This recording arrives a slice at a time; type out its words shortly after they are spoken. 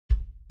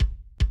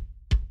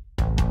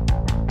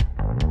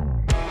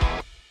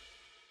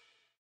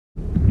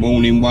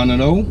Morning one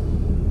and all.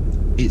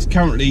 It's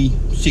currently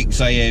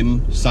 6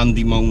 AM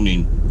Sunday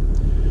morning.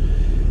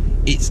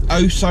 It's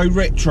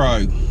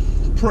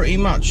OhSoRetro, pretty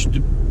much the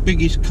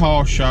biggest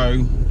car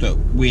show that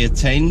we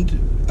attend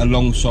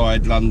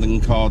alongside London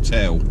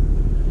Cartel.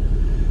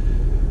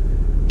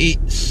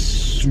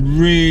 It's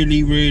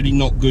really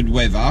not good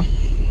weather,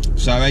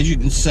 so as you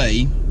can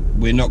see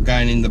we're not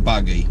going in the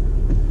buggy,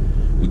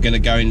 we're going to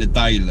go in the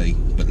daily.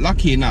 But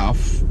lucky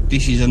enough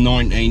this is a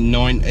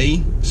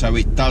 1990, so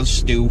it does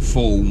still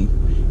fall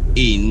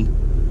in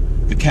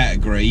the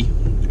category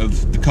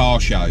of the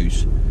car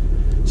shows.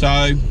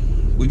 So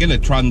we're going to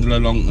trundle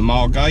along to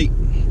Margate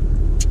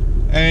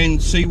and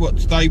see what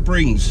today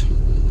brings.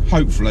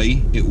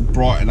 Hopefully it will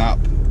brighten up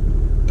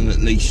and at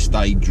least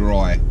stay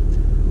dry,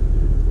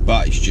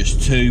 but it's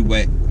just too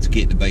wet to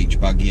get the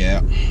beach buggy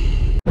out.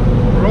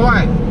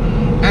 Right,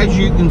 as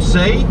you can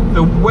see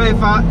the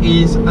weather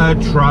is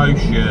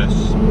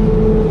atrocious.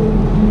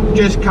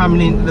 Just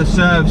coming into the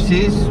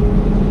services,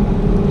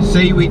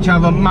 see which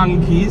other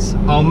monkeys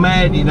are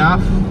mad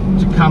enough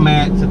to come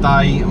out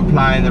today and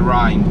play in the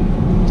rain.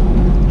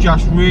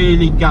 Just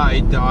really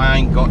gutted that I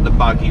ain't got the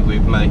buggy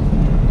with me.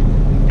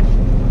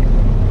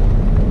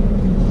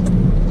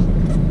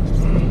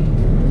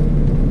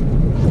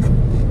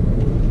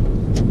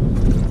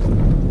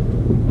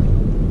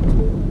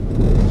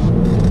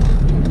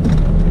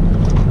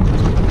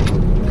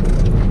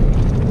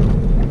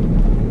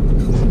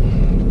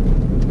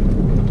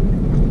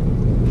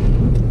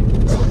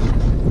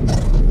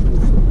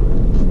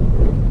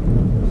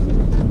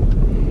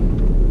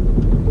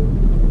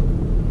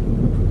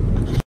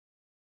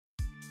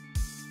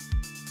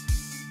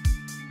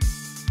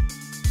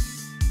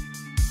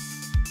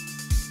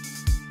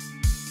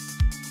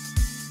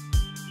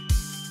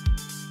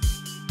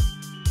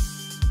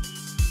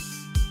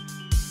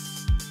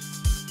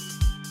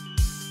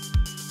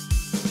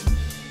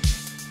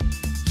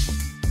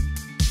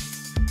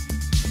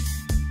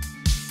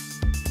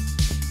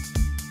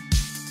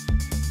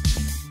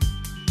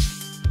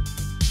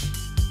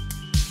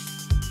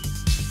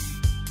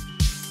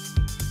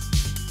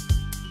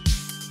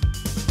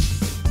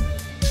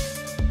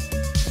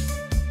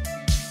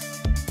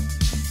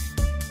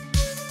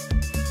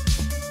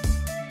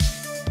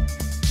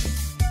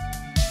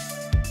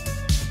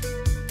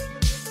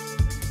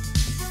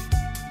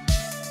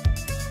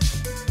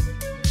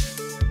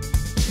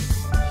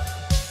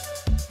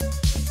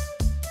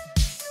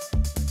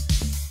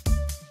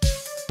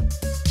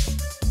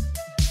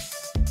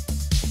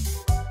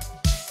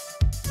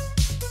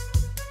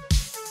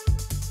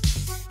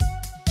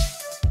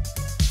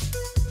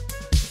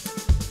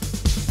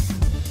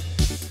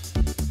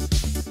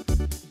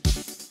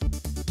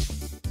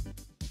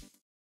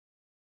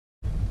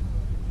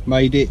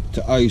 Made it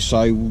to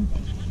OhSoRetro,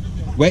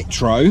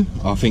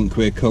 I think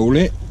we'll call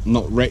it,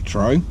 not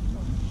retro.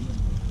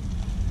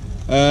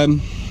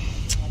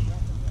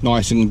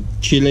 Nice and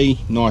chilly,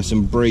 nice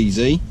and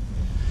breezy,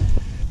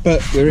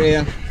 but we're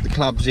here, the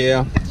club's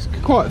here. There's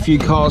quite a few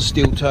cars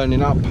still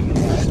turning up.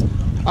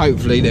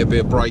 Hopefully there'll be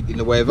a break in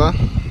the weather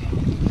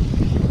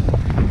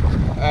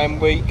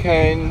and we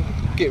can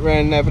get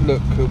round and have a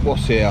look at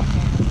what's here.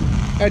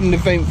 Had an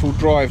eventful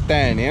drive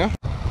down here.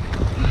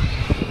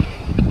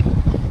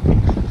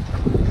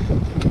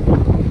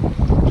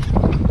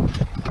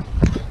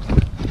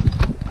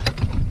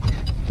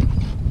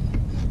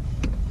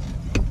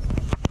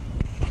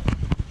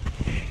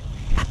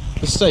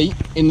 The seat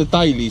in the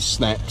daily's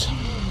snapped,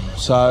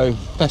 so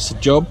that's the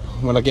job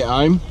when I get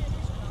home.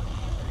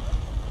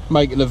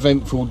 Make an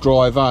eventful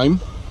drive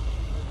home.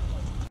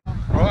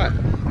 Right,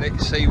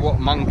 let's see what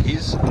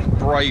monkeys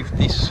brave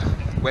this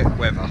wet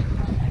weather.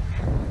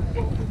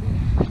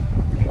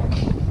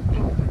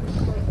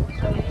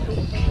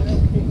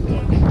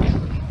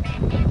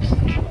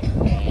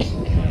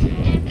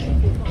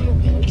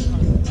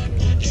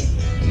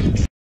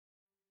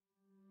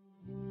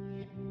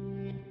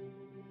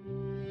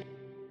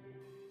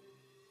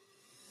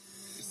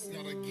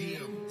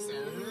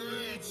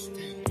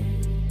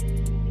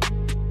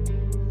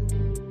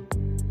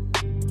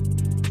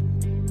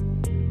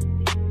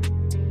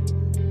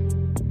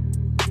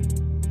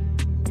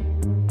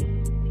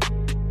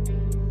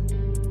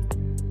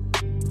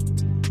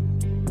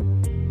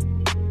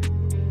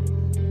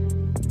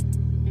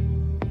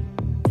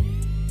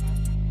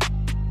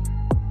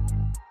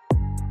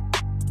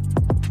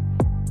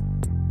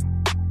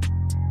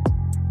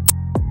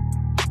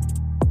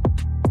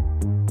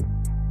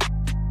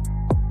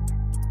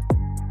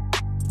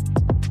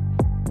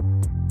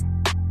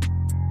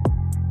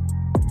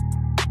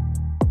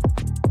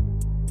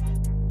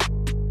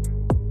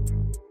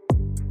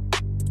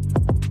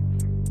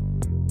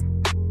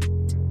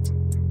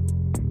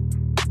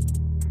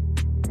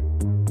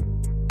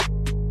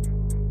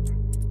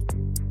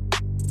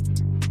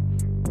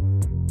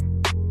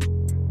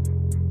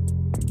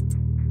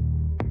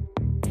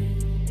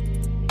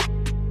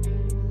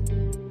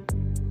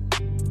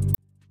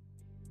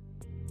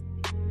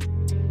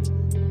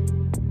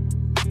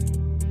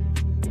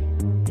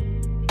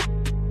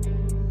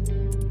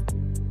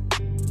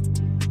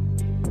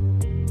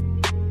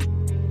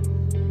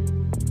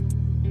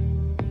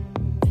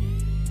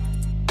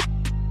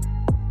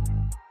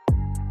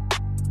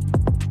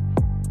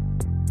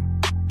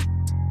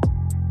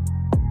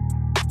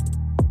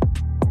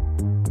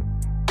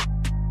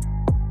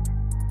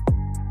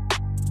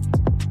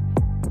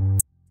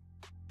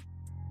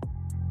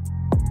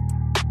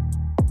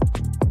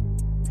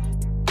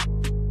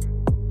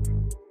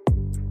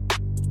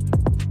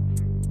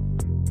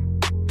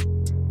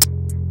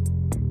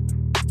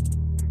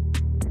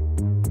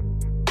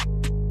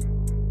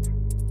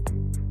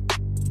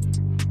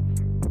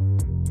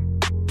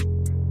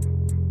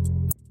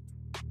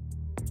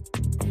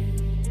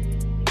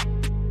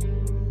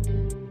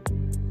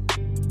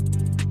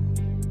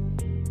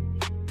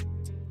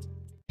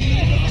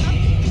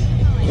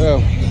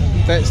 Well,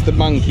 that's the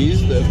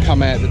monkeys that have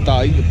come out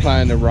today to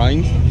play in the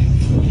rain.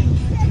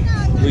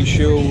 We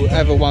shall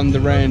have a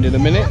wander round in a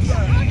minute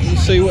and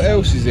see what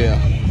else is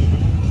here.